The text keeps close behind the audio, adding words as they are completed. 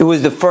It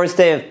was the first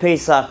day of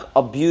Pesach,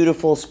 a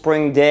beautiful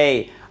spring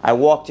day. I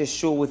walked to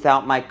shul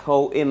without my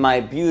coat in my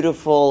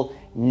beautiful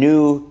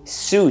new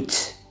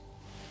suit.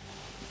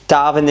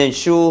 Davened in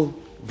shul,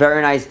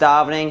 very nice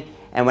davening.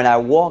 And when I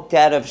walked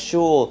out of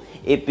shul,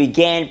 it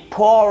began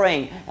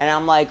pouring. And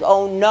I'm like,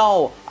 oh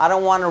no, I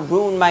don't want to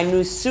ruin my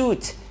new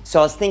suit. So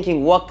I was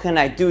thinking, what can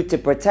I do to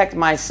protect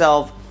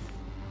myself?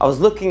 I was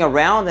looking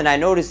around and I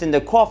noticed in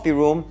the coffee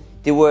room,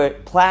 there were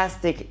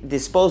plastic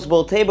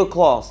disposable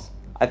tablecloths.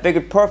 I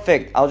figured,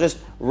 perfect, I'll just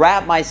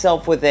wrap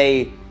myself with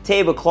a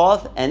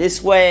tablecloth and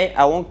this way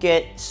I won't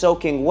get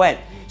soaking wet.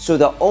 So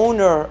the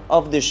owner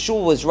of the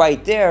shul was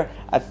right there.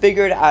 I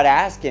figured I'd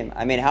ask him.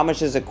 How much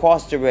does it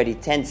cost already?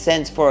 10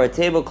 cents for a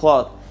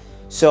tablecloth.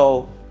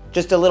 So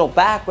just a little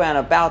background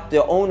about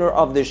the owner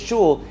of the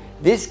shul.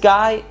 This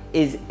guy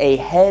is a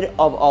head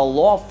of a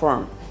law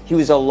firm. He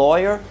was a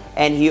lawyer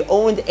and he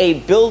owned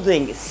a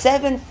building,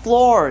 7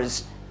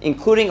 floors,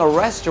 including a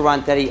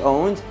restaurant that he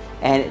owned.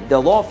 And the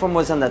law firm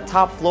was on the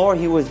top floor.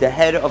 He was the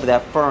head of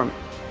that firm.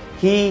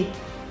 He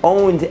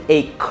owned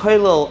a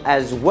kollel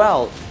as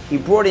well. He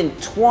brought in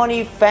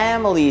 20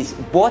 families,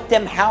 bought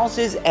them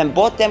houses and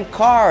bought them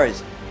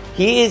cars.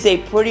 He is a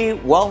pretty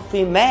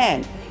wealthy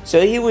man.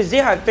 So he was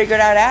there. I figured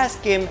I'd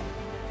ask him,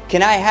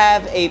 can I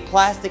have a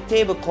plastic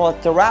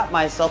tablecloth to wrap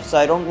myself so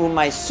I don't ruin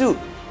my suit?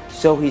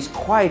 So he's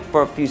quiet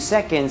for a few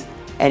seconds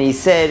and he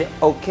said,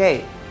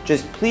 okay,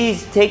 just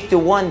please take the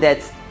one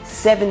that's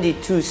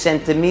 72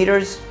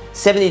 centimeters,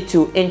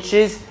 72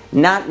 inches,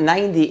 not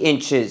 90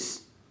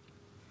 inches.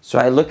 So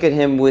I look at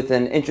him with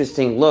an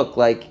interesting look,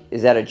 like,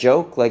 is that a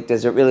joke? Like,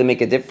 does it really make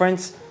a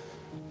difference?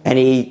 And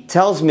he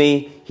tells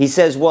me, he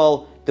says,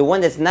 well, the one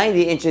that's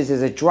 90 inches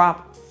is a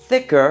drop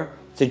thicker,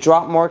 it's a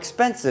drop more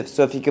expensive.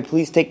 So if you could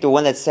please take the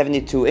one that's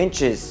 72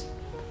 inches.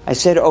 I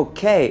said,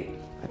 okay.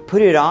 I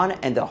put it on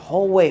and the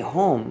whole way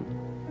home,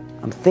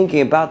 I'm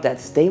thinking about that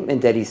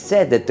statement that he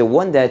said, that the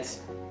one that's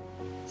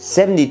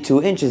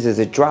 72 inches is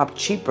a drop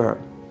cheaper.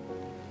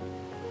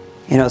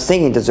 And I was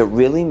thinking, does it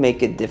really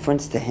make a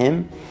difference to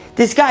him?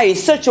 This guy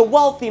is such a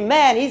wealthy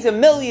man. He's a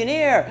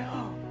millionaire.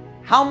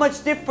 How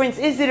much difference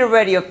is it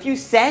already? A few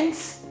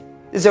cents?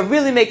 Does it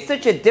really make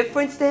such a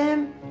difference to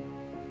him?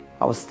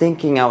 I was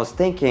thinking,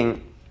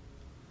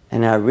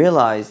 and I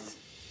realized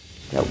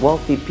that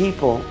wealthy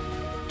people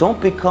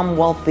don't become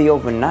wealthy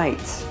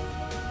overnight.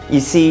 You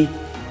see,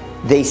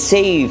 they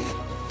save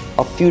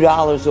a few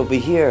dollars over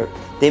here.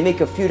 They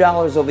make a few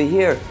dollars over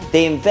here.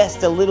 They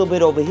invest a little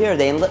bit over here.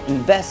 They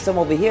invest some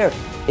over here.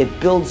 It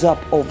builds up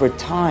over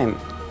time.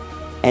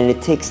 And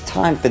it takes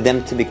time for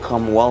them to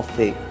become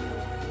wealthy.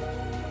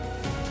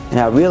 And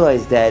I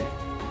realized that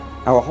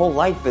our whole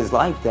life is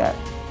like that.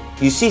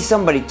 You see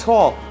somebody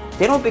tall,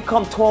 they don't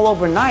become tall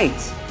overnight.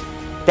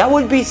 That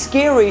would be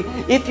scary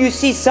if you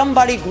see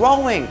somebody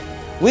growing.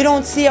 We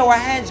don't see our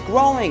hands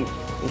growing.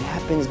 It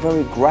happens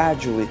very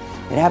gradually.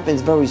 It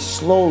happens very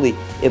slowly.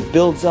 It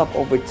builds up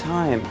over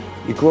time.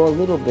 You grow a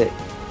little bit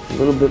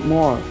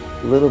more,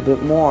 a little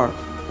bit more,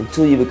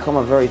 until you become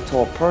a very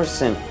tall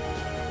person.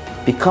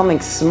 Becoming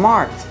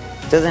smart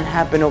doesn't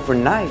happen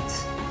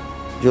overnight.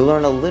 You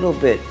learn a little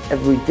bit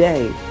every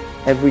day.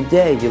 Every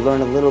day you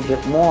learn a little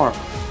bit more.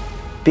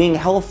 Being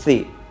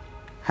healthy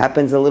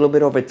happens a little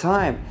bit over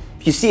time.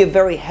 If you see a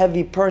very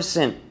heavy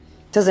person,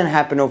 it doesn't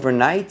happen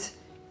overnight.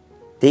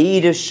 They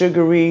eat a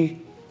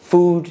sugary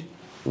food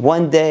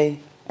one day,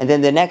 and then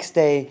the next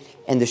day,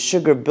 and the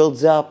sugar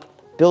builds up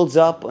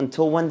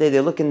until one day they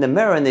look in the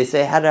mirror and they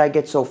say, how did I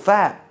get so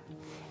fat?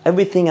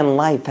 Everything in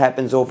life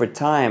happens over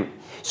time.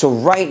 So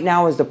right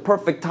now is the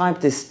perfect time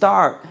to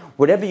start.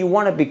 Whatever you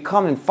want to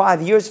become in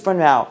 5 years from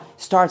now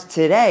starts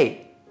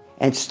today.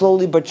 And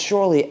slowly but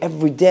surely,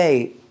 every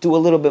day, do a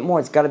little bit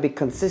more. It's got to be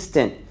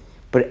consistent.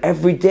 But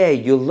every day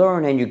you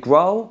learn and you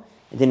grow.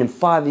 And then in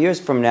 5 years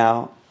from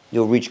now,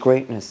 you'll reach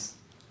greatness.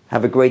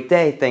 Have a great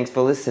day. Thanks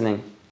for listening.